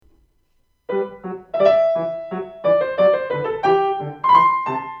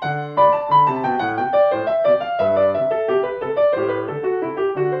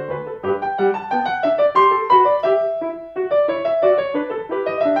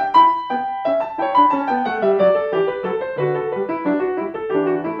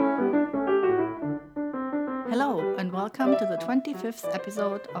25th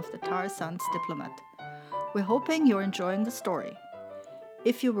episode of the Tarzan's Diplomat. We're hoping you're enjoying the story.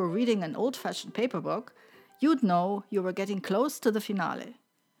 If you were reading an old-fashioned paper book, you'd know you were getting close to the finale.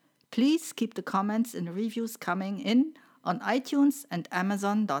 Please keep the comments and reviews coming in on iTunes and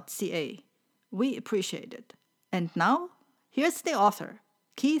Amazon.ca. We appreciate it. And now, here's the author,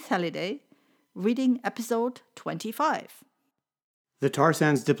 Keith Halliday, reading episode 25. The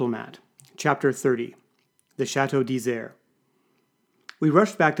Tarzan's Diplomat, Chapter 30, The Chateau d'Isère. We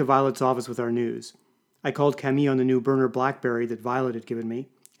rushed back to Violet's office with our news. I called Camille on the new burner BlackBerry that Violet had given me,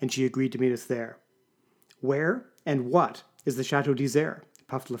 and she agreed to meet us there. Where and what is the Chateau d'Isère?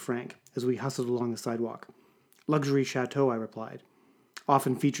 Puffed Lefranc as we hustled along the sidewalk. Luxury chateau, I replied.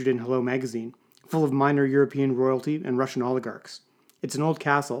 Often featured in Hello magazine, full of minor European royalty and Russian oligarchs. It's an old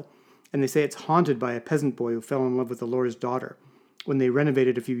castle, and they say it's haunted by a peasant boy who fell in love with the lord's daughter. When they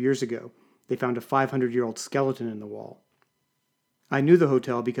renovated a few years ago, they found a 500-year-old skeleton in the wall. I knew the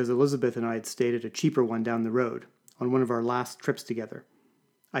hotel because Elizabeth and I had stayed at a cheaper one down the road, on one of our last trips together.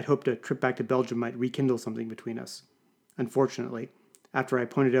 I'd hoped a trip back to Belgium might rekindle something between us. Unfortunately, after I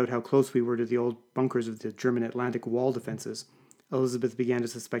pointed out how close we were to the old bunkers of the German Atlantic wall defenses, Elizabeth began to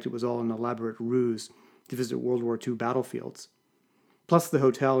suspect it was all an elaborate ruse to visit World War II battlefields. Plus, the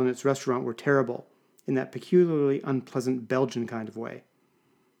hotel and its restaurant were terrible, in that peculiarly unpleasant Belgian kind of way.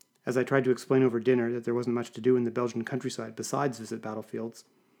 As I tried to explain over dinner that there wasn't much to do in the Belgian countryside besides visit battlefields,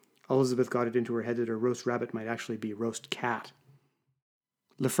 Elizabeth got it into her head that her roast rabbit might actually be roast cat.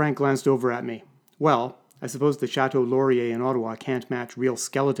 Lefranc glanced over at me. Well, I suppose the Chateau Laurier in Ottawa can't match real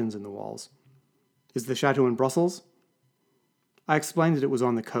skeletons in the walls. Is the chateau in Brussels? I explained that it was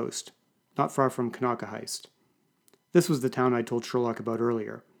on the coast, not far from Knokke-Heist. This was the town I told Sherlock about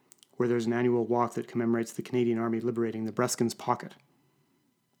earlier, where there's an annual walk that commemorates the Canadian Army liberating the Breskins Pocket.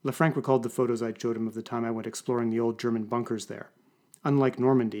 Lefranc recalled the photos I'd showed him of the time I went exploring the old German bunkers there. Unlike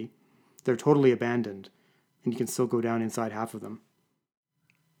Normandy, they're totally abandoned, and you can still go down inside half of them.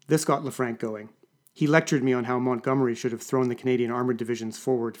 This got Lefranc going. He lectured me on how Montgomery should have thrown the Canadian armored divisions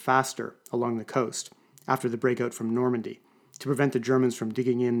forward faster along the coast after the breakout from Normandy to prevent the Germans from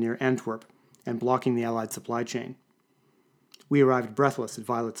digging in near Antwerp and blocking the Allied supply chain. We arrived breathless at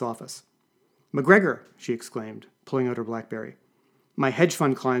Violet's office. "McGregor," she exclaimed, pulling out her BlackBerry. "My hedge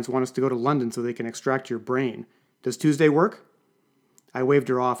fund clients want us to go to London so they can extract your brain. Does Tuesday work?" I waved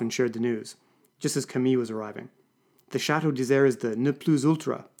her off and shared the news, just as Camille was arriving. "The Chateau d'Isère is the ne plus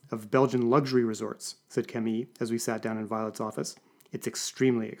ultra of Belgian luxury resorts," said Camille as we sat down in Violet's office. "It's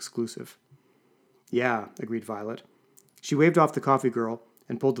extremely exclusive." "Yeah," agreed Violet. She waved off the coffee girl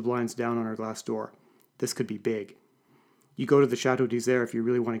and pulled the blinds down on her glass door. This could be big. You go to the Chateau d'Isère if you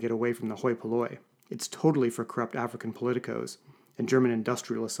really want to get away from the hoi polloi. It's totally for corrupt African politicos and German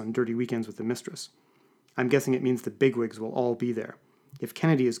industrialists on dirty weekends with the mistress. I'm guessing it means the bigwigs will all be there. If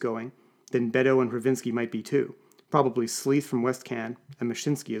Kennedy is going, then Beddoe and Hrvinsky might be too. Probably Sleeth from West Can, and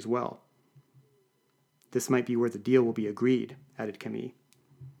Mashinsky as well. "This might be where the deal will be agreed," added Camille.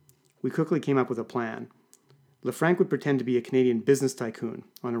 We quickly came up with a plan. Lefranc would pretend to be a Canadian business tycoon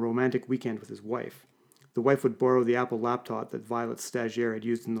on a romantic weekend with his wife. The wife would borrow the Apple laptop that Violet's stagiaire had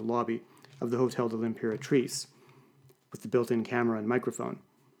used in the lobby of the Hotel de l'Impératrice, with the built-in camera and microphone.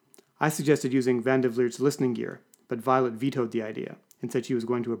 I suggested using Van de Vliert's listening gear, but Violet vetoed the idea and said she was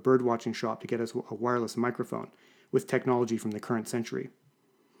going to a bird-watching shop to get us a wireless microphone with technology from the current century.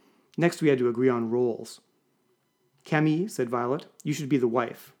 Next, we had to agree on roles. "Camille," said Violet, "you should be the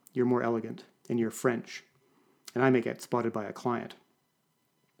wife. You're more elegant, and you're French. And I may get spotted by a client."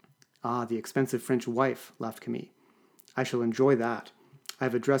 "Ah, the expensive French wife," laughed Camille. "I shall enjoy that. I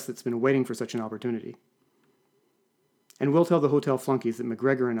have a dress that's been waiting for such an opportunity." "And we'll tell the hotel flunkies that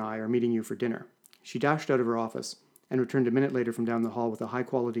McGregor and I are meeting you for dinner." She dashed out of her office and returned a minute later from down the hall with a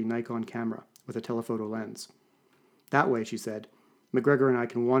high-quality Nikon camera with a telephoto lens. "That way," she said, "McGregor and I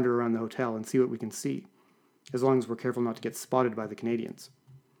can wander around the hotel and see what we can see, as long as we're careful not to get spotted by the Canadians."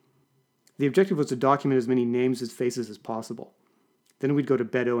 The objective was to document as many names as faces as possible. Then we'd go to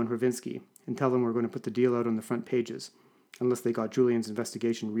Beddoe and Hrvinsky and tell them we're going to put the deal out on the front pages, unless they got Julian's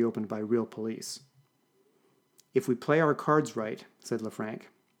investigation reopened by real police. "If we play our cards right," said Lefranc,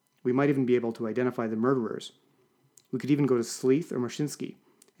 "we might even be able to identify the murderers. We could even go to Sleeth or Mashinsky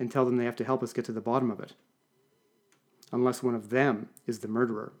and tell them they have to help us get to the bottom of it." "Unless one of them is the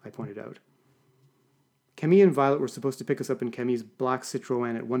murderer," I pointed out. Camille and Violet were supposed to pick us up in Camille's black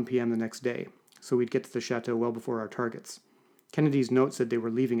Citroën at 1 p.m. the next day, so we'd get to the chateau well before our targets. Kennedy's note said they were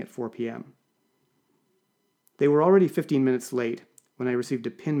leaving at 4 p.m. They were already 15 minutes late when I received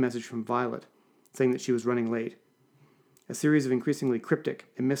a PIN message from Violet saying that she was running late. A series of increasingly cryptic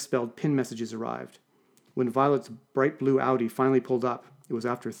and misspelled PIN messages arrived. When Violet's bright blue Audi finally pulled up, it was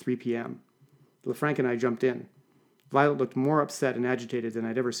after 3 p.m. Lefranc and I jumped in. Violet looked more upset and agitated than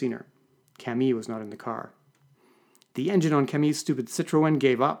I'd ever seen her. Camille was not in the car. "The engine on Camille's stupid Citroën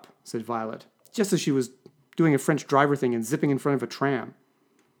gave up," said Violet, just as she was doing a French driver thing and zipping in front of a tram.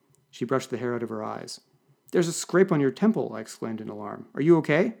 She brushed the hair out of her eyes. "There's a scrape on your temple," I exclaimed in alarm. "Are you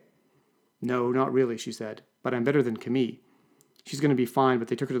okay?" "No, not really," she said, "but I'm better than Camille. She's going to be fine, but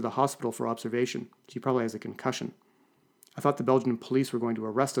they took her to the hospital for observation. She probably has a concussion. I thought the Belgian police were going to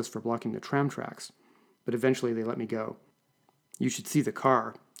arrest us for blocking the tram tracks, but eventually they let me go. You should see the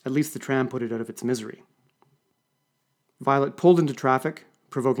car. At least the tram put it out of its misery." Violet pulled into traffic,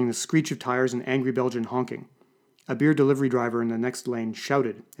 provoking the screech of tires and angry Belgian honking. A beer delivery driver in the next lane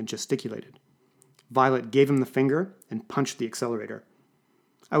shouted and gesticulated. Violet gave him the finger and punched the accelerator.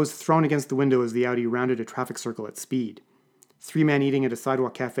 I was thrown against the window as the Audi rounded a traffic circle at speed. 3 men eating at a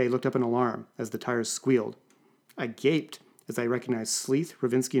sidewalk cafe looked up in alarm as the tires squealed. I gaped as I recognized Sleeth,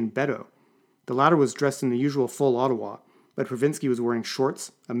 Ravinsky, and Beto. The latter was dressed in the usual full Ottawa, but Ravinsky was wearing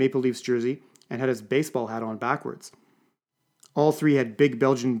shorts, a Maple Leafs jersey, and had his baseball hat on backwards. All 3 had big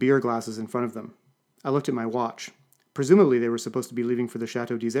Belgian beer glasses in front of them. I looked at my watch. Presumably they were supposed to be leaving for the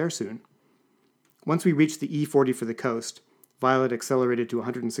Chateau d'Isère soon. Once we reached the E40 for the coast, Violet accelerated to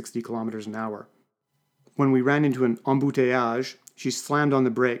 160 kilometers an hour. When we ran into an embouteillage, she slammed on the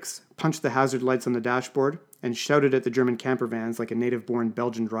brakes, punched the hazard lights on the dashboard, and shouted at the German camper vans like a native-born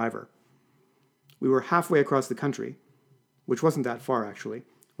Belgian driver. We were halfway across the country, which wasn't that far actually,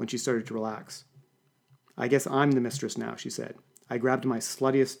 when she started to relax. "I guess I'm the mistress now," she said. I grabbed my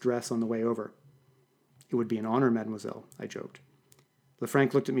sluttiest dress on the way over. "It would be an honor, mademoiselle," I joked.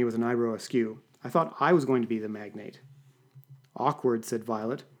 Lefranc looked at me with an eyebrow askew. I thought I was going to be the magnate. "Awkward," said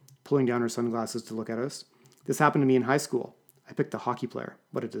Violet, pulling down her sunglasses to look at us. "This happened to me in high school. I picked the hockey player.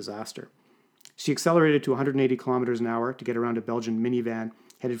 What a disaster." She accelerated to 180 kilometers an hour to get around a Belgian minivan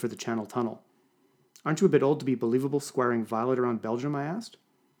headed for the Channel Tunnel. "Aren't you a bit old to be believable squiring Violet around Belgium?" I asked.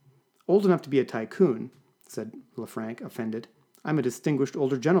 "Old enough to be a tycoon," said Lefranc, offended. "I'm a distinguished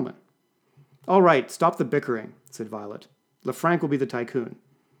older gentleman." "All right, stop the bickering," said Violet. "Lefranc will be the tycoon.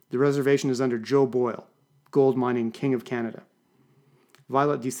 The reservation is under Joe Boyle, gold mining king of Canada."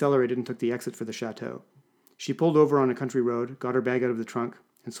 Violet decelerated and took the exit for the chateau. She pulled over on a country road, got her bag out of the trunk,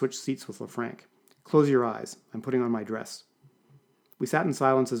 and switched seats with Lefranc. "Close your eyes. I'm putting on my dress." We sat in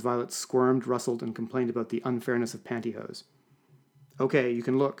silence as Violet squirmed, rustled, and complained about the unfairness of pantyhose. "Okay, you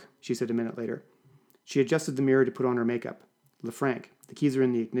can look," she said a minute later. She adjusted the mirror to put on her makeup. "Lefranc, the keys are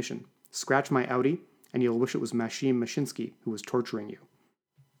in the ignition. Scratch my Audi, and you'll wish it was Maxim Mashinsky who was torturing you."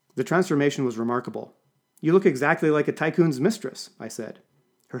 The transformation was remarkable. "You look exactly like a tycoon's mistress," I said.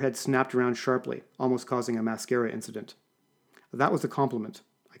 Her head snapped around sharply, almost causing a mascara incident. "That was a compliment,"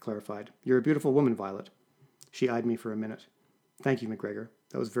 I clarified. "You're a beautiful woman, Violet." She eyed me for a minute. "Thank you, McGregor.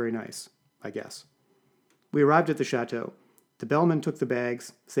 That was very nice, I guess." We arrived at the chateau. The bellman took the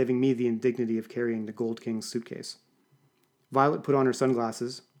bags, saving me the indignity of carrying the Gold King's suitcase. Violet put on her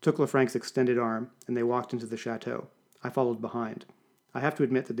sunglasses, took Lefranc's extended arm, and they walked into the chateau. I followed behind. I have to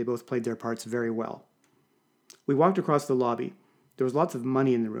admit that they both played their parts very well. We walked across the lobby. There was lots of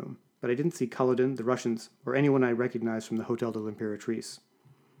money in the room, but I didn't see Culloden, the Russians, or anyone I recognized from the Hotel de l'Impératrice.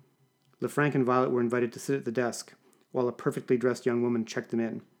 Lefranc and Violet were invited to sit at the desk, while a perfectly dressed young woman checked them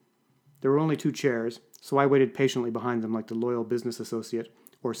in. There were only 2 chairs, so I waited patiently behind them like the loyal business associate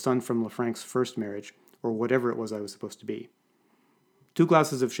or son from Lefranc's first marriage, or whatever it was I was supposed to be. 2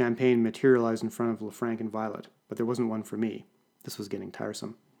 glasses of champagne materialized in front of Lefranc and Violet, but there wasn't one for me. This was getting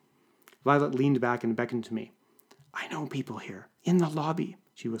tiresome. Violet leaned back and beckoned to me. "I know people here, in the lobby,"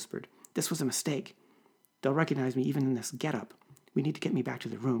 she whispered. "This was a mistake. They'll recognize me even in this getup. We need to get me back to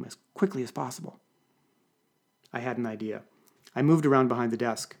the room as quickly as possible." I had an idea. I moved around behind the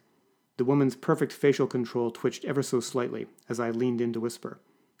desk. The woman's perfect facial control twitched ever so slightly as I leaned in to whisper.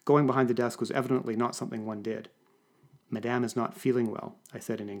 Going behind the desk was evidently not something one did. "Madame is not feeling well," I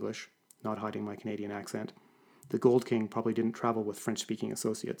said in English, not hiding my Canadian accent. The Gold King probably didn't travel with French-speaking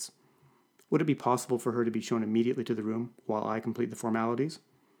associates. Would it be possible for her to be shown immediately to the room while I complete the formalities?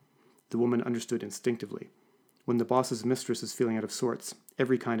 The woman understood instinctively. When the boss's mistress is feeling out of sorts,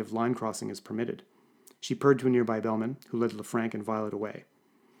 every kind of line crossing is permitted. She purred to a nearby bellman, who led Lefranc and Violet away.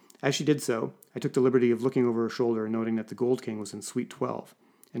 As she did so, I took the liberty of looking over her shoulder and noting that the Gold King was in Suite 12,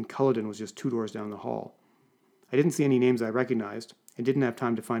 and Culloden was just 2 doors down the hall. I didn't see any names I recognized, and didn't have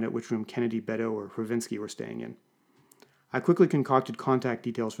time to find out which room Kennedy, Beto, or Ravinsky were staying in. I quickly concocted contact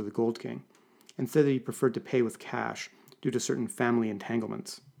details for the Gold King, and said that he preferred to pay with cash due to certain family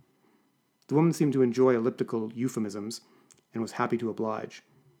entanglements. The woman seemed to enjoy elliptical euphemisms, and was happy to oblige.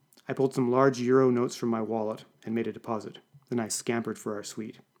 I pulled some large euro notes from my wallet and made a deposit. Then I scampered for our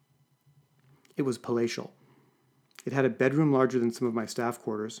suite. It was palatial. It had a bedroom larger than some of my staff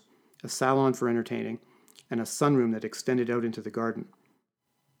quarters, a salon for entertaining, and a sunroom that extended out into the garden.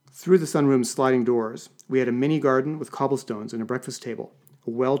 Through the sunroom's sliding doors, we had a mini garden with cobblestones and a breakfast table. A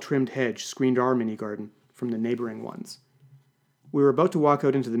well-trimmed hedge screened our mini garden from the neighboring ones. We were about to walk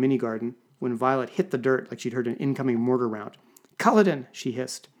out into the mini garden when Violet hit the dirt like she'd heard an incoming mortar round. "Culloden!" she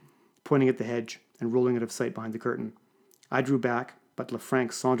hissed, pointing at the hedge and rolling out of sight behind the curtain. I drew back, but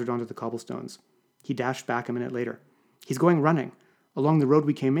Lefranc sauntered onto the cobblestones. He dashed back a minute later. "He's going running, along the road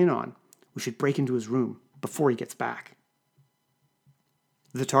we came in on. We should break into his room before he gets back."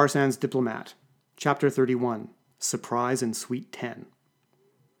 The Tar Sands Diplomat, Chapter 31, Surprise in Suite 10.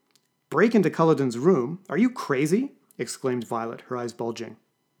 "Break into Culloden's room? Are you crazy?" exclaimed Violet, her eyes bulging.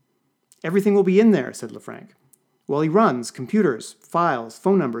 "Everything will be in there," said Lefranc. "Well, he runs, computers, files,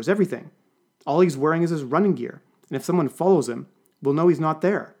 phone numbers, everything. All he's wearing is his running gear, and if someone follows him, we'll know he's not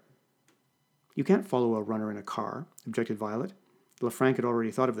there." "You can't follow a runner in a car," objected Violet. Lefranc had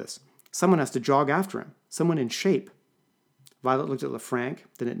already thought of this. "Someone has to jog after him, someone in shape." Violet looked at Lefranc,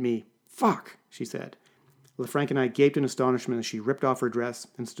 then at me. "Fuck," she said. Lefranc and I gaped in astonishment as she ripped off her dress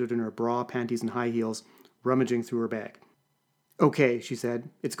and stood in her bra, panties, and high heels, rummaging through her bag. "Okay," she said.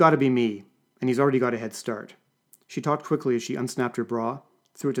 "It's got to be me, and he's already got a head start." She talked quickly as she unsnapped her bra,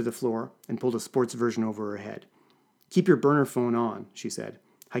 threw it to the floor, and pulled a sports version over her head. "Keep your burner phone on," she said,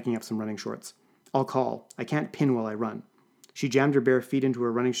 hiking up some running shorts. "I'll call. I can't pin while I run." She jammed her bare feet into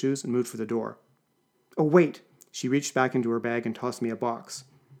her running shoes and moved for the door. "Oh, wait!" She reached back into her bag and tossed me a box.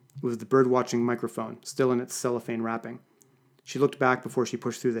 It was the bird-watching microphone, still in its cellophane wrapping. She looked back before she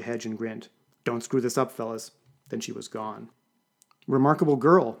pushed through the hedge and grinned. "Don't screw this up, fellas." Then she was gone. "Remarkable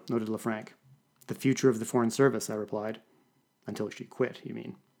girl," noted Lefranc. "The future of the Foreign Service," I replied. "Until she quit, you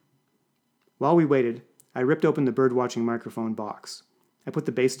mean." While we waited, I ripped open the bird-watching microphone box. I put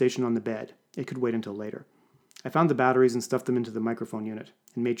the base station on the bed. It could wait until later. I found the batteries and stuffed them into the microphone unit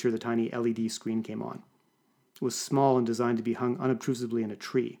and made sure the tiny LED screen came on. It was small and designed to be hung unobtrusively in a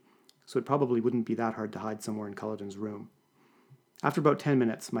tree, so it probably wouldn't be that hard to hide somewhere in Culloden's room. After about 10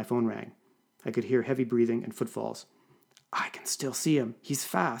 minutes, my phone rang. I could hear heavy breathing and footfalls. "I can still see him. He's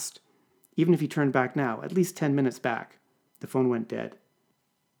fast. Even if he turned back now, at least 10 minutes back." The phone went dead.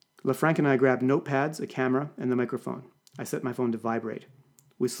 Lefranc and I grabbed notepads, a camera, and the microphone. I set my phone to vibrate.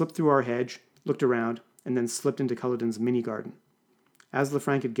 We slipped through our hedge, looked around, and then slipped into Culloden's mini garden. As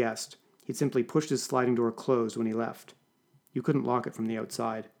Lefranc had guessed, he'd simply pushed his sliding door closed when he left. You couldn't lock it from the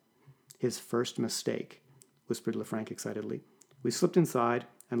outside. "His first mistake," whispered Lefranc excitedly. We slipped inside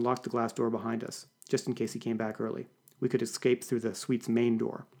and locked the glass door behind us, just in case he came back early. We could escape through the suite's main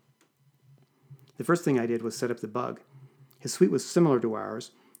door. The first thing I did was set up the bug. His suite was similar to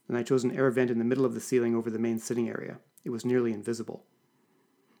ours, and I chose an air vent in the middle of the ceiling over the main sitting area. It was nearly invisible.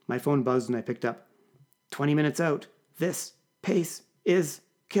 My phone buzzed and I picked up. 20 minutes out. This pace is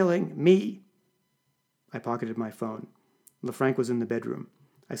killing me." I pocketed my phone. Lefranc was in the bedroom.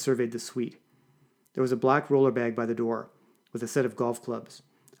 I surveyed the suite. There was a black roller bag by the door, with a set of golf clubs.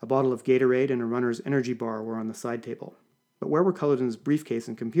 A bottle of Gatorade and a runner's energy bar were on the side table. But where were Culloden's briefcase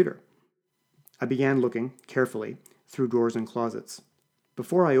and computer? I began looking, carefully, through drawers and closets.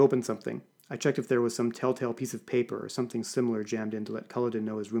 Before I opened something, I checked if there was some telltale piece of paper or something similar jammed in to let Culloden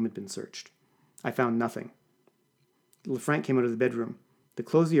know his room had been searched. I found nothing. Lefranc came out of the bedroom. The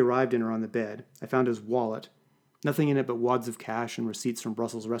clothes he arrived in are on the bed. I found his wallet. Nothing in it but wads of cash and receipts from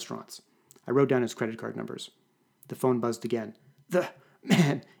Brussels restaurants. I wrote down his credit card numbers. The phone buzzed again. "The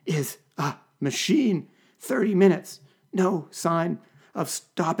man is a machine. 30 minutes. No sign of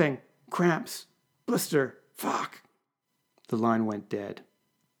stopping. Cramps. Blister. Fuck." The line went dead.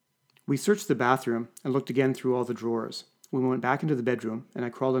 We searched the bathroom and looked again through all the drawers. We went back into the bedroom, and I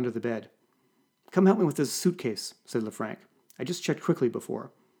crawled under the bed. "Come help me with this suitcase," said Lefranc. "I just checked quickly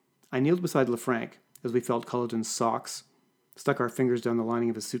before." I kneeled beside Lefranc as we felt Culloden's socks, stuck our fingers down the lining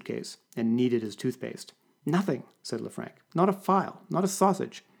of his suitcase, and kneaded his toothpaste. "Nothing," said Lefranc. "Not a file, not a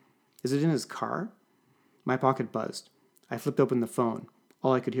sausage. Is it in his car?" My pocket buzzed. I flipped open the phone.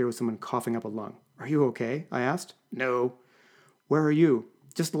 All I could hear was someone coughing up a lung. "Are you okay?" I asked. "No." "Where are you?"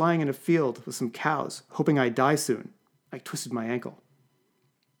 "Just lying in a field with some cows, hoping I'd die soon." I twisted my ankle.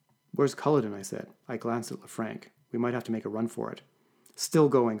 "Where's Culloden?" I said. I glanced at Lefranc. "We might have to make a run for it." "Still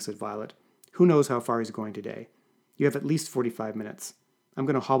going," said Violet. "Who knows how far he's going today? You have at least 45 minutes. I'm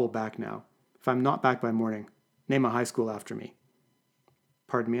going to hobble back now. If I'm not back by morning, name a high school after me."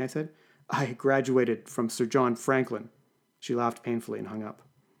 "Pardon me," I said. "I graduated from Sir John Franklin." She laughed painfully and hung up.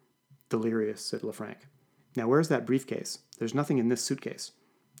 "Delirious," said Lefranc. "Now where's that briefcase? There's nothing in this suitcase."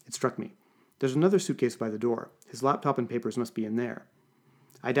 It struck me. There's another suitcase by the door. His laptop and papers must be in there.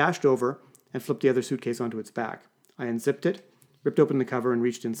 I dashed over and flipped the other suitcase onto its back. I unzipped it, ripped open the cover, and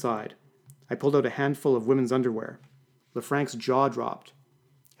reached inside. I pulled out a handful of women's underwear. Lefranc's jaw dropped.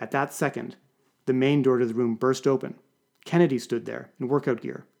 At that second, the main door to the room burst open. Kennedy stood there, in workout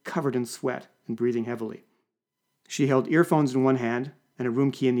gear, covered in sweat and breathing heavily. She held earphones in one hand and a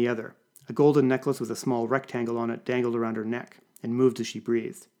room key in the other. A golden necklace with a small rectangle on it dangled around her neck and moved as she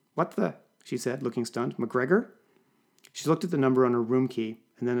breathed. "What the?" she said, looking stunned. "McGregor?" She looked at the number on her room key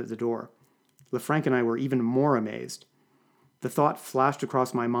and then at the door. Lefranc and I were even more amazed. The thought flashed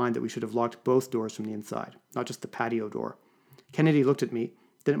across my mind that we should have locked both doors from the inside, not just the patio door. Kennedy looked at me,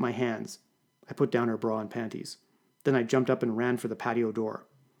 then at my hands. I put down her bra and panties. Then I jumped up and ran for the patio door.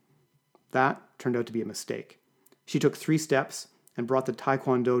 That turned out to be a mistake. She took 3 steps and brought the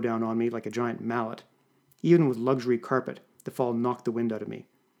taekwondo down on me like a giant mallet. Even with luxury carpet, the fall knocked the wind out of me.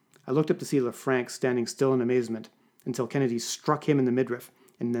 I looked up to see Lefranc standing still in amazement until Kennedy struck him in the midriff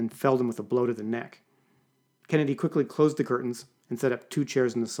and then felled him with a blow to the neck. Kennedy quickly closed the curtains and set up 2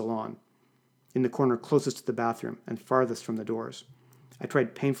 chairs in the salon, in the corner closest to the bathroom and farthest from the doors. I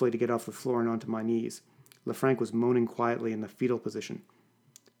tried painfully to get off the floor and onto my knees. Lefranc was moaning quietly in the fetal position.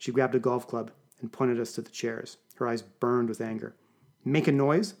 She grabbed a golf club and pointed us to the chairs. Her eyes burned with anger. "Make a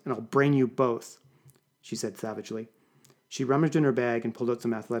noise, and I'll brain you both," she said savagely. She rummaged in her bag and pulled out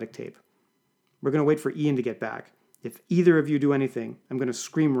some athletic tape. "We're going to wait for Ian to get back. If either of you do anything, I'm going to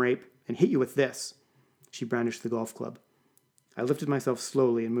scream rape and hit you with this." She brandished the golf club. I lifted myself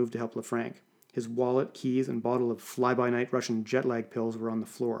slowly and moved to help Lefranc. His wallet, keys, and bottle of fly-by-night Russian jet lag pills were on the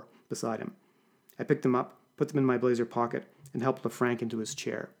floor beside him. I picked them up, put them in my blazer pocket, and helped Lefranc into his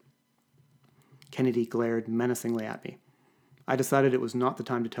chair. Kennedy glared menacingly at me. I decided it was not the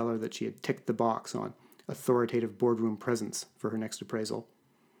time to tell her that she had ticked the box on authoritative boardroom presence for her next appraisal.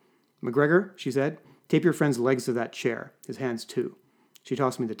 "McGregor," she said, "tape your friend's legs to that chair, his hands too." She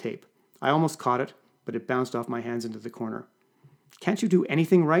tossed me the tape. I almost caught it, but it bounced off my hands into the corner. "Can't you do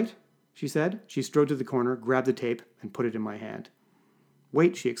anything right?" she said. She strode to the corner, grabbed the tape, and put it in my hand.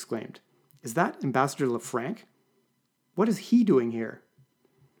 "Wait," she exclaimed. "Is that Ambassador Lefranc? What is he doing here?"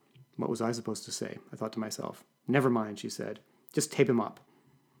 What was I supposed to say? I thought to myself. "Never mind," she said. "Just tape him up."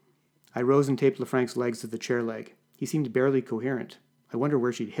 I rose and taped Lefranc's legs to the chair leg. He seemed barely coherent. I wonder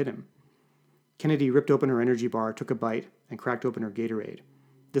where she'd hit him. Kennedy ripped open her energy bar, took a bite, and cracked open her Gatorade.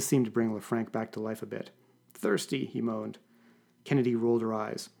 This seemed to bring Lefranc back to life a bit. "Thirsty," he moaned. Kennedy rolled her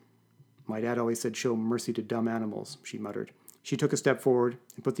eyes. "My dad always said show mercy to dumb animals," she muttered. She took a step forward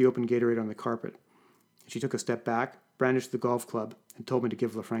and put the open Gatorade on the carpet. She took a step back, brandished the golf club, and told me to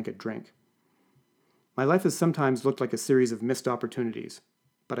give Lefranc a drink. My life has sometimes looked like a series of missed opportunities,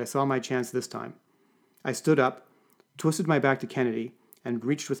 but I saw my chance this time. I stood up, twisted my back to Kennedy, and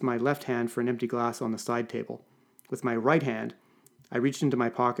reached with my left hand for an empty glass on the side table. With my right hand, I reached into my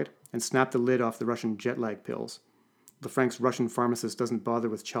pocket and snapped the lid off the Russian jet lag pills. Lefranc's Russian pharmacist doesn't bother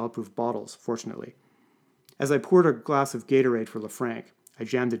with childproof bottles, fortunately. As I poured a glass of Gatorade for Lefranc, I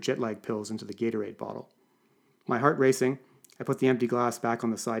jammed the jet lag pills into the Gatorade bottle. My heart racing, I put the empty glass back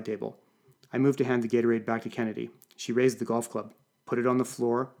on the side table. I moved to hand the Gatorade back to Kennedy. She raised the golf club, put it on the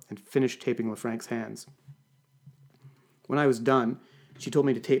floor, and finished taping Lefranc's hands. When I was done, she told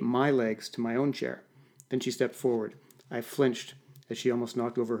me to tape my legs to my own chair. Then she stepped forward. I flinched as she almost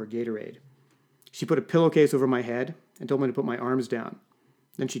knocked over her Gatorade. She put a pillowcase over my head and told me to put my arms down.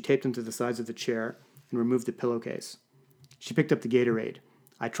 Then she taped them to the sides of the chair and removed the pillowcase. She picked up the Gatorade.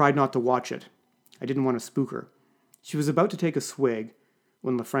 I tried not to watch it. I didn't want to spook her. She was about to take a swig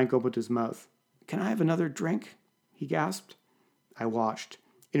when Lefranc opened his mouth. "Can I have another drink?" he gasped. I watched,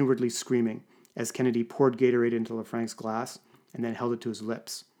 inwardly screaming, as Kennedy poured Gatorade into Lefranc's glass and then held it to his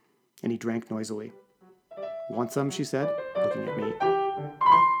lips, and he drank noisily. "Want some?" she said, looking at me.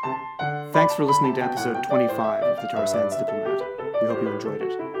 Thanks for listening to episode 25 of the Tar Sands Diplomat. We hope you enjoyed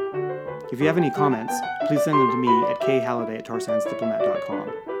it. If you have any comments, please send them to me at khalliday@tarsandsdiplomat.com.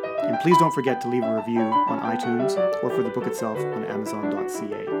 And please don't forget to leave a review on iTunes or for the book itself on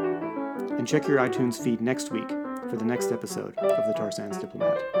amazon.ca. And check your iTunes feed next week for the next episode of the Tar Sands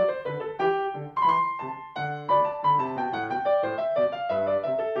Diplomat.